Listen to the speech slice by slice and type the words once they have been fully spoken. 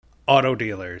Auto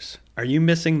dealers, are you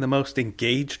missing the most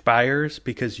engaged buyers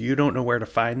because you don't know where to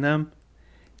find them?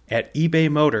 At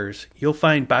eBay Motors, you'll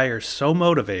find buyers so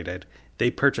motivated they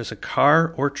purchase a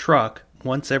car or truck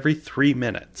once every 3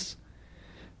 minutes.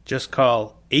 Just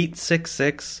call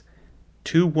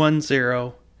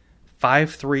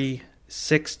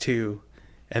 866-210-5362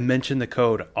 and mention the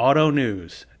code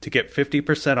AUTONEWS to get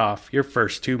 50% off your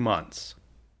first 2 months.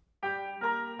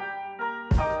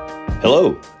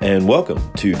 Hello, and welcome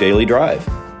to Daily Drive.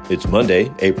 It's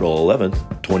Monday, April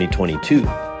 11th, 2022.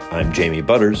 I'm Jamie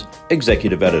Butters,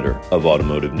 Executive Editor of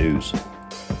Automotive News.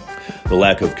 The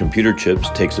lack of computer chips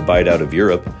takes a bite out of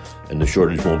Europe, and the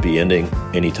shortage won't be ending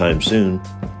anytime soon.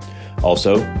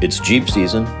 Also, it's Jeep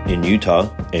season in Utah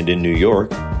and in New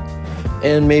York.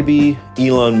 And maybe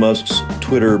Elon Musk's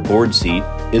Twitter board seat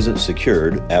isn't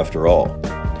secured after all.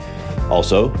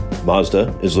 Also,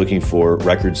 Mazda is looking for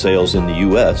record sales in the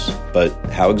U.S., but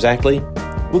how exactly?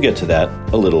 We'll get to that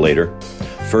a little later.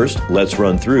 First, let's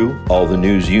run through all the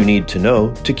news you need to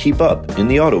know to keep up in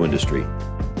the auto industry.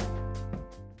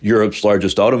 Europe's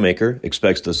largest automaker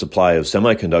expects the supply of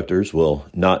semiconductors will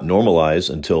not normalize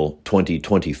until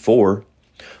 2024.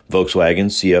 Volkswagen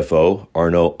CFO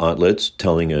Arno Antlitz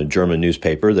telling a German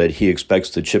newspaper that he expects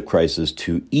the chip crisis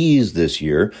to ease this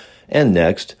year and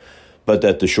next, but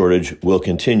that the shortage will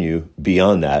continue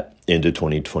beyond that into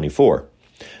 2024.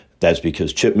 That's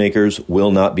because chip makers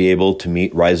will not be able to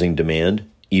meet rising demand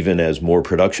even as more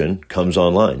production comes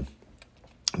online.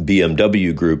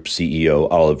 BMW Group CEO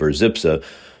Oliver Zipse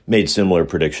made similar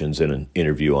predictions in an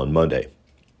interview on Monday.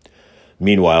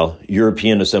 Meanwhile,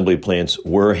 European assembly plants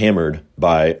were hammered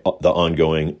by the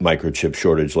ongoing microchip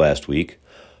shortage last week.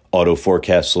 Auto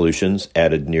Forecast Solutions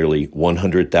added nearly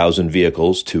 100,000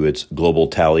 vehicles to its global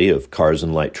tally of cars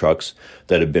and light trucks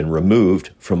that have been removed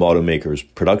from automakers'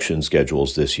 production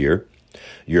schedules this year.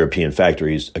 European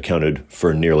factories accounted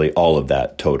for nearly all of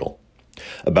that total.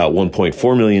 About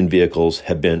 1.4 million vehicles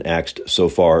have been axed so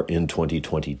far in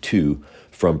 2022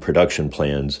 from production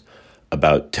plans.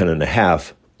 About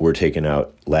 10.5 were taken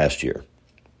out last year.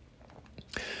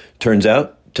 Turns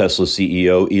out, Tesla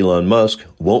CEO Elon Musk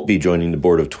won't be joining the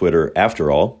board of Twitter after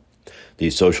all. The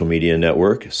social media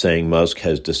network saying Musk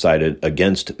has decided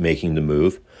against making the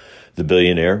move. The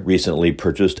billionaire recently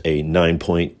purchased a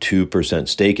 9.2%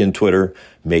 stake in Twitter,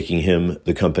 making him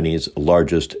the company's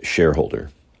largest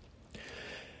shareholder.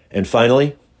 And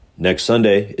finally, next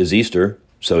Sunday is Easter,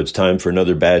 so it's time for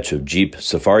another batch of Jeep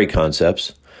Safari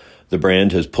concepts. The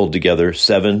brand has pulled together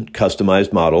 7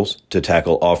 customized models to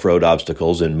tackle off-road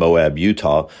obstacles in Moab,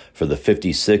 Utah for the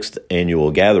 56th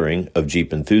annual gathering of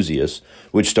Jeep enthusiasts,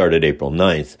 which started April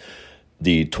 9th.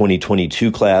 The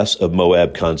 2022 class of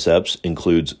Moab concepts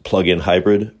includes plug-in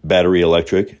hybrid, battery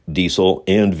electric, diesel,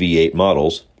 and V8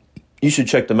 models. You should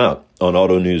check them out on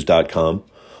autonews.com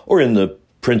or in the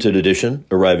printed edition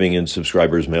arriving in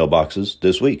subscribers' mailboxes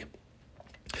this week.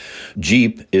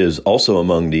 Jeep is also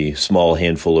among the small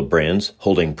handful of brands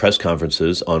holding press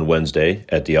conferences on Wednesday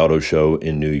at the auto show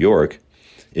in New York.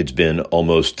 It's been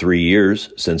almost 3 years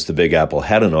since the Big Apple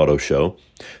had an auto show.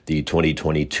 The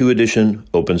 2022 edition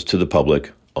opens to the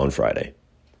public on Friday.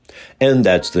 And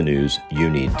that's the news you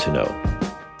need to know.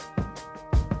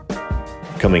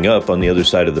 Coming up on the other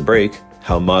side of the break,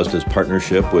 how Mazda's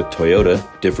partnership with Toyota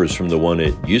differs from the one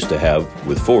it used to have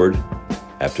with Ford.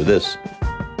 After this.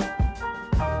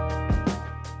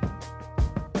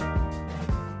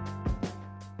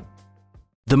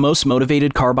 The most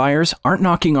motivated car buyers aren't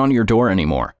knocking on your door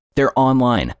anymore. They're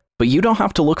online, but you don't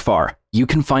have to look far. You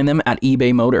can find them at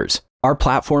eBay Motors. Our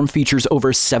platform features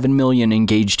over 7 million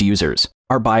engaged users.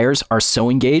 Our buyers are so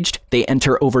engaged, they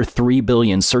enter over 3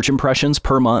 billion search impressions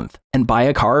per month and buy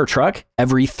a car or truck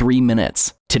every 3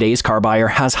 minutes. Today's car buyer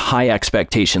has high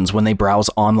expectations when they browse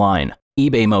online.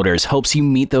 eBay Motors helps you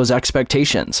meet those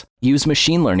expectations. Use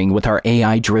machine learning with our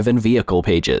AI-driven vehicle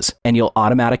pages, and you'll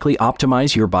automatically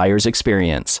optimize your buyer's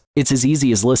experience. It's as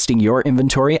easy as listing your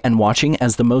inventory and watching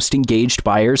as the most engaged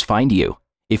buyers find you.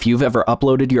 If you've ever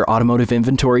uploaded your automotive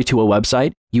inventory to a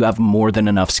website, you have more than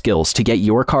enough skills to get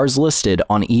your cars listed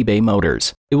on eBay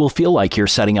Motors. It will feel like you're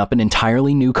setting up an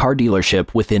entirely new car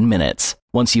dealership within minutes.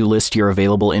 Once you list your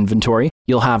available inventory,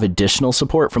 you'll have additional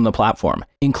support from the platform,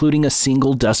 including a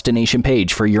single destination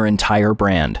page for your entire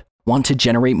brand. Want to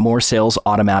generate more sales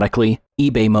automatically?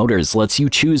 eBay Motors lets you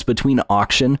choose between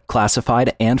auction,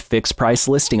 classified, and fixed price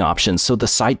listing options so the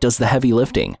site does the heavy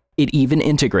lifting. It even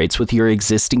integrates with your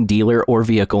existing dealer or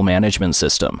vehicle management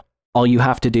system. All you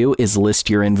have to do is list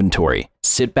your inventory,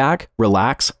 sit back,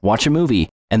 relax, watch a movie,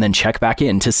 and then check back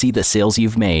in to see the sales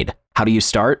you've made. How do you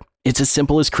start? It's as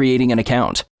simple as creating an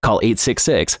account. Call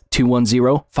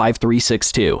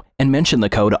 866-210-5362 and mention the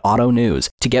code AUTONEWS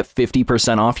to get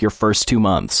 50% off your first 2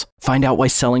 months. Find out why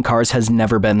selling cars has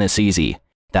never been this easy.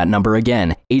 That number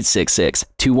again,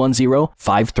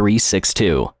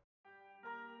 866-210-5362.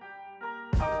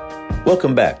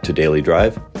 Welcome back to Daily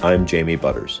Drive. I'm Jamie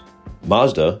Butters.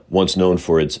 Mazda, once known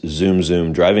for its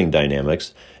zoom driving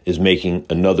dynamics, is making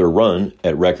another run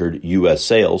at record U.S.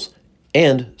 sales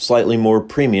and slightly more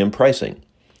premium pricing.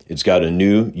 It's got a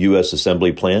new U.S.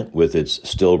 assembly plant with its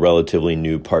still relatively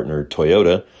new partner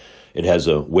Toyota. It has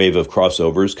a wave of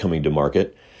crossovers coming to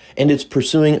market, and it's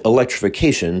pursuing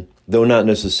electrification, though not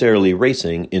necessarily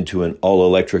racing into an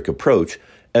all-electric approach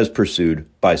as pursued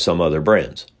by some other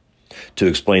brands. To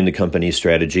explain the company's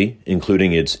strategy,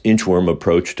 including its inchworm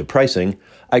approach to pricing,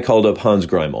 I called up Hans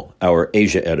Greimel, our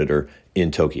Asia editor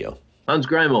in Tokyo. Hans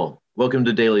Greimel, welcome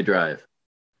to Daily Drive.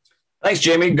 Thanks,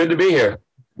 Jamie. Good to be here.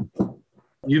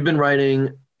 You've been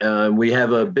writing, we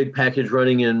have a big package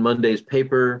running in Monday's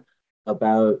paper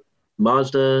about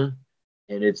Mazda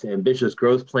and its ambitious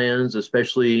growth plans,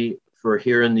 especially for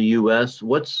here in the U.S.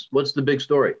 What's the big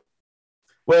story?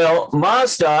 Well,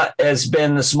 Mazda has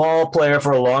been the small player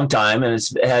for a long time, and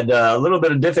it's had a little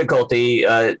bit of difficulty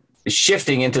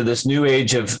shifting into this new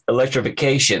age of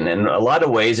electrification. In a lot of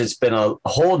ways, it's been a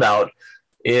holdout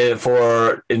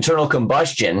for internal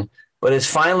combustion, but it's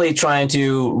finally trying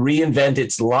to reinvent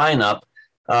its lineup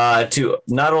to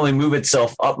not only move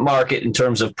itself up market in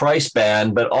terms of price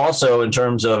band, but also in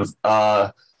terms of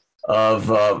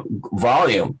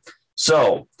volume.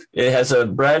 So it has a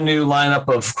brand new lineup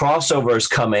of crossovers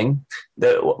coming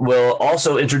that will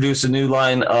also introduce a new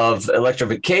line of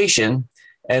electrification.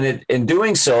 And in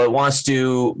doing so, it wants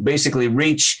to basically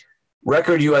reach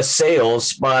record U.S.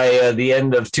 sales by the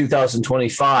end of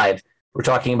 2025. We're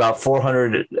talking about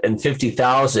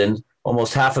 450,000,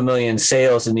 almost 500,000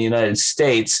 sales in the United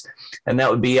States. And that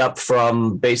would be up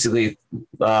from basically,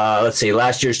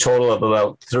 last year's total of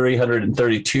about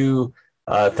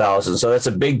 332,000. So that's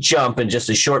a big jump in just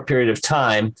a short period of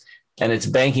time. And it's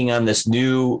banking on this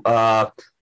new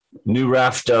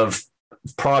raft of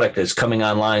product that's coming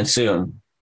online soon.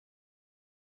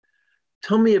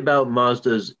 Tell me about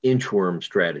Mazda's inchworm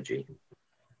strategy.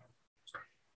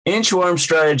 Inchworm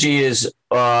strategy is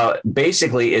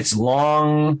basically its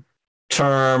long-term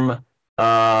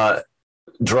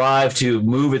drive to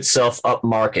move itself up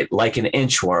market like an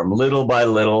inchworm, little by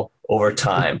little over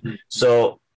time.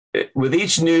 So with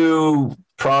each new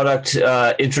product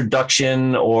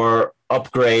introduction or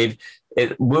upgrade,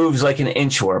 it moves like an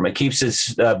inchworm. It keeps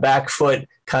its back foot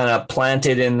kind of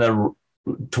planted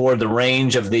toward the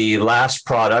range of the last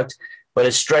product, but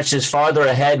it stretches farther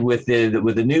ahead with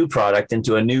the new product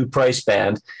into a new price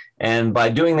band. And by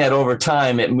doing that over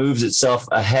time, it moves itself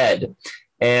ahead.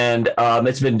 And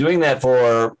it's been doing that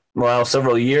for,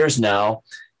 several years now.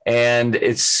 And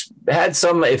it's had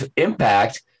some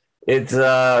impact. It's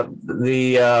let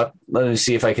me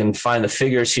see if I can find the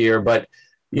figures here. But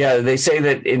yeah, they say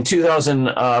that in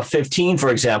 2015, for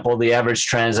example, the average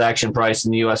transaction price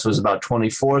in the U.S. was about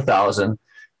 $24,000.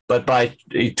 But by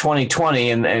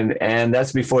 2020, and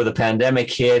that's before the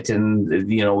pandemic hit, and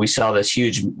we saw this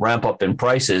huge ramp up in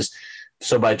prices.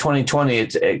 So by 2020,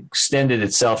 it extended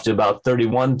itself to about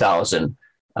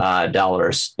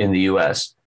 $31,000 in the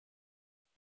U.S.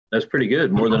 That's pretty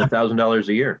good, more than $1,000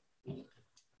 a year.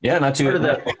 Yeah, not too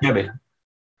heavy.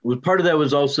 Part of that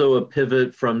was also a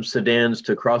pivot from sedans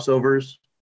to crossovers.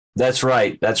 That's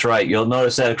right. You'll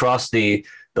notice that across the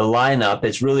lineup,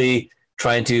 it's really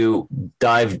trying to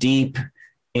dive deep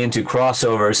into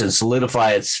crossovers and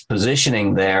solidify its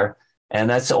positioning there. And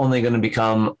that's only going to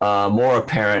become more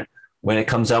apparent when it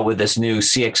comes out with this new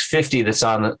CX-50 that's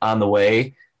on the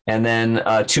way. And then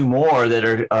two more that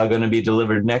are going to be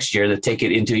delivered next year that take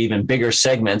it into even bigger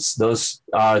segments. Those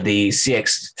are the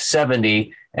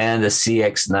CX-70 and the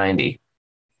CX-90.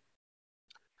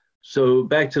 So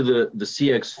back to the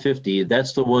CX-50,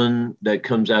 that's the one that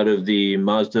comes out of the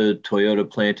Mazda Toyota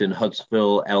plant in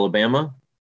Huntsville, Alabama?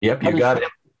 Yep, you got it.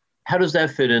 How does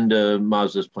that fit into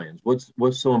Mazda's plans?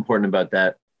 What's so important about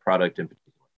that product in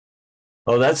particular?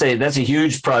 Oh, that's a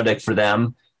huge product for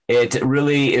them. It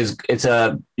really is. It's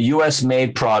a U.S.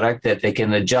 made product that they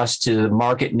can adjust to the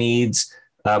market needs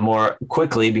more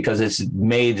quickly because it's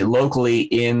made locally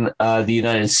in the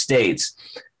United States.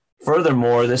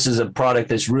 Furthermore, this is a product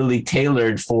that's really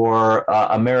tailored for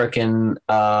American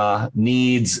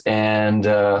needs and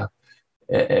the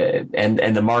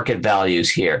market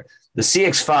values here. The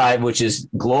CX-5, which is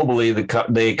globally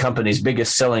the company's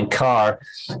biggest selling car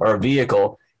or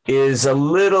vehicle, is a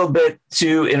little bit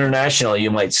too international,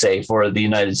 you might say, for the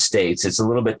United States. It's a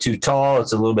little bit too tall.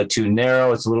 It's a little bit too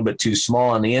narrow. It's a little bit too small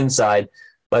on the inside.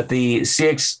 But the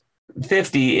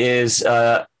CX50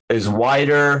 is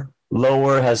wider,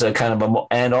 lower, has a kind of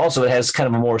and also it has kind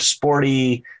of a more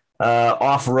sporty,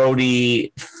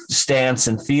 off-roady stance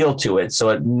and feel to it. So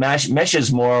it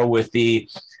meshes more with the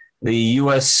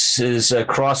US's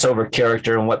crossover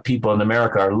character and what people in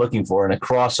America are looking for in a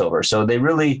crossover. So they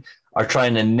really are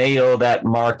trying to nail that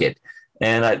market.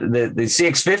 And the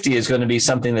CX50 is going to be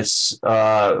something that's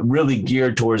really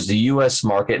geared towards the U.S.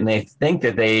 market, and they think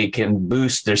that they can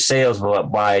boost their sales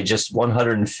by just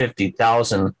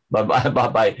 150,000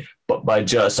 by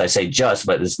just, I say just,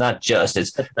 but it's not just.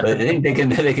 But I think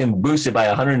they can boost it by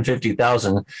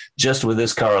 150,000 just with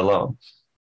this car alone.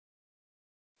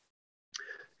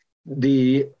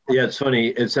 It's funny.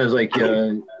 It sounds like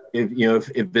if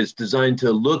it's designed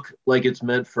to look like it's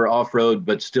meant for off-road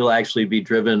but still actually be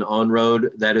driven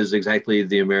on-road, that is exactly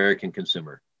the American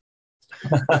consumer.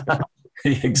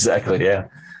 Exactly, yeah.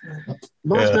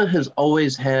 Mazda has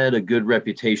always had a good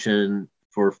reputation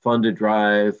for fun to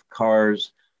drive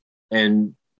cars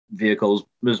and vehicles,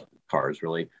 cars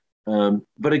really,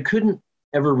 but it couldn't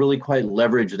ever really quite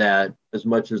leverage that as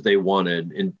much as they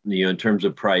wanted in terms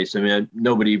of price. I mean,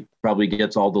 nobody probably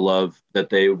gets all the love that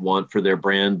they want for their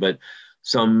brand, but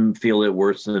some feel it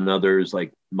worse than others,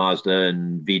 like Mazda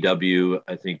and VW,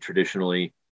 I think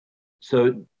traditionally.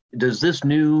 So does this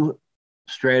new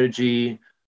strategy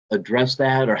address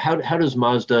that, or how does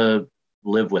Mazda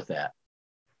live with that?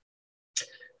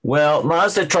 Well,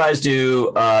 Mazda tries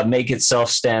to make itself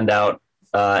stand out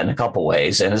in a couple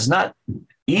ways, and it's not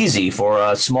easy for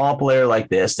a small player like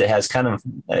this that has kind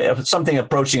of something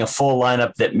approaching a full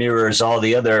lineup that mirrors all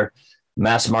the other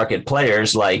mass market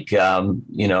players like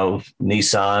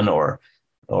Nissan or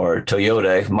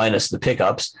Toyota, minus the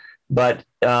pickups. But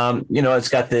it's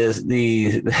got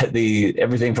the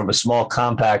everything from a small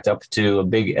compact up to a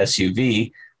big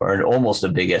SUV, or almost a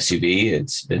big SUV.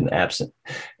 It's been absent,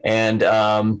 and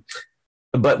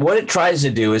but what it tries to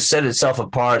do is set itself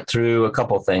apart through a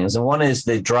couple of things. And one is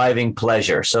the driving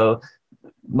pleasure. So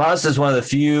Mazda is one of the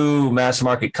few mass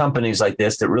market companies like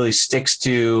this that really sticks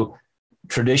to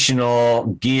traditional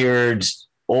geared,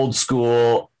 old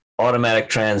school automatic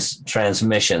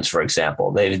transmissions, for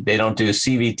example. They don't do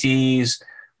CVTs,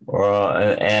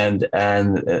 and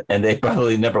they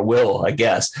probably never will, I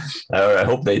guess, or I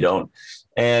hope they don't.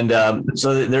 And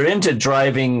so they're into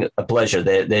driving a pleasure.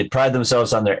 They pride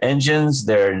themselves on their engines,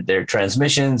 their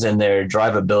transmissions, and their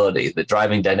drivability, the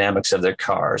driving dynamics of their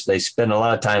cars. They spend a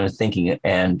lot of time thinking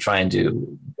and trying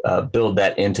to build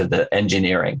that into the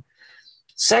engineering.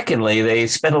 Secondly, they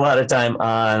spend a lot of time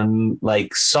on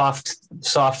like soft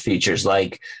features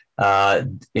like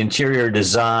interior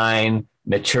design,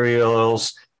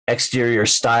 materials, exterior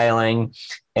styling,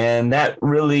 and that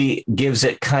really gives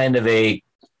it kind of a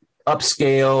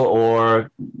upscale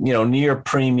or near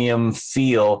premium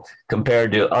feel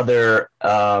compared to other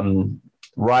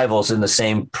rivals in the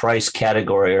same price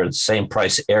category or the same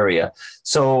price area.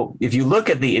 So if you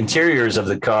look at the interiors of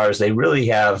the cars, they really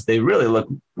look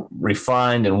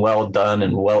refined and well done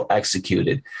and well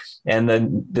executed. And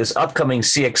then this upcoming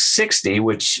CX60,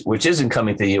 which isn't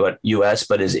coming to the US,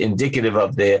 but is indicative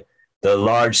of the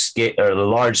large scale or the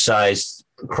large size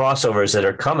crossovers that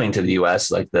are coming to the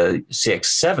US, like the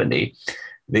CX70,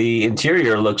 the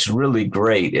interior looks really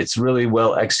great. It's really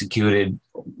well executed.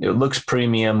 It looks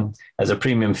premium, has a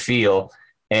premium feel.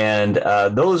 And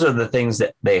those are the things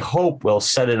that they hope will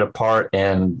set it apart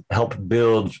and help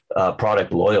build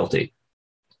product loyalty.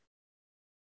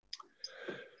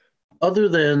 Other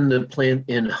than the plant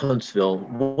in Huntsville,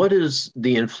 what is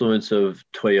the influence of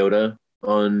Toyota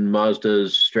on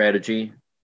Mazda's strategy?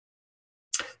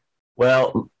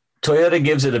 Well, Toyota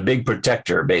gives it a big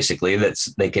protector, basically,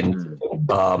 they can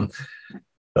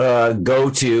go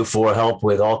to for help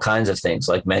with all kinds of things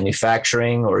like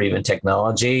manufacturing or even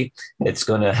technology. It's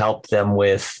going to help them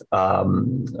with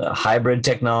hybrid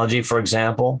technology, for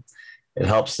example. It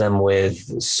helps them with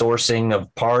sourcing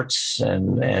of parts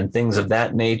and things of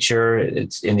that nature.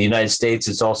 It's in the United States.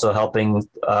 It's also helping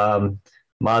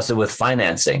Mazda with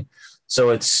financing.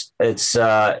 So it's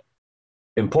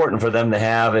important for them to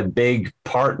have a big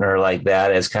partner like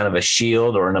that as kind of a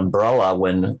shield or an umbrella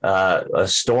when a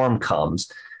storm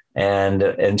comes. And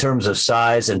in terms of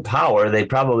size and power, they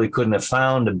probably couldn't have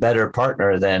found a better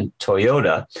partner than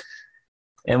Toyota.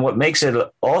 And what makes it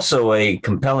also a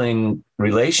compelling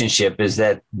relationship is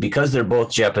that because they're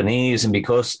both Japanese and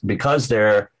because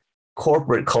their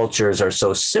corporate cultures are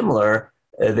so similar,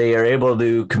 they are able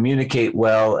to communicate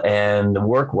well and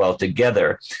work well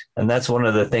together. And that's one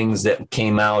of the things that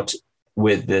came out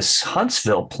with this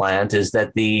Huntsville plant, is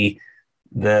that the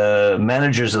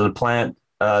managers of the plant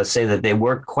say that they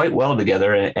work quite well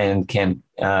together and can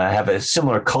have a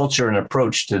similar culture and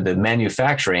approach to the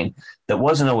manufacturing that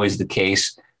wasn't always the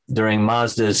case during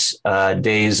Mazda's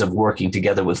days of working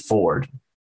together with Ford.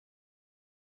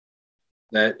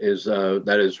 That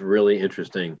is really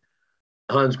interesting.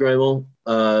 Hans Greimel,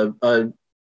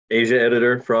 Asia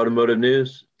editor for Automotive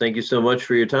News, thank you so much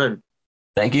for your time.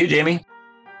 Thank you, Jamie.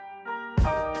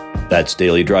 That's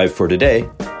Daily Drive for today.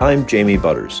 I'm Jamie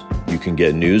Butters. You can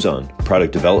get news on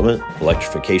product development,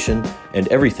 electrification, and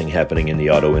everything happening in the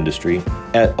auto industry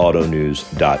at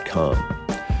autonews.com.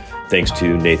 Thanks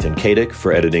to Nathan Kadick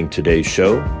for editing today's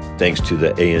show. Thanks to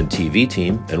the ANTV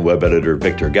team and web editor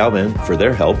Victor Galvan for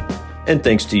their help. And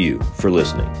thanks to you for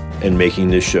listening and making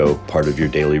this show part of your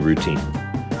daily routine.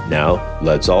 Now,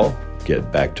 let's all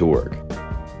get back to work.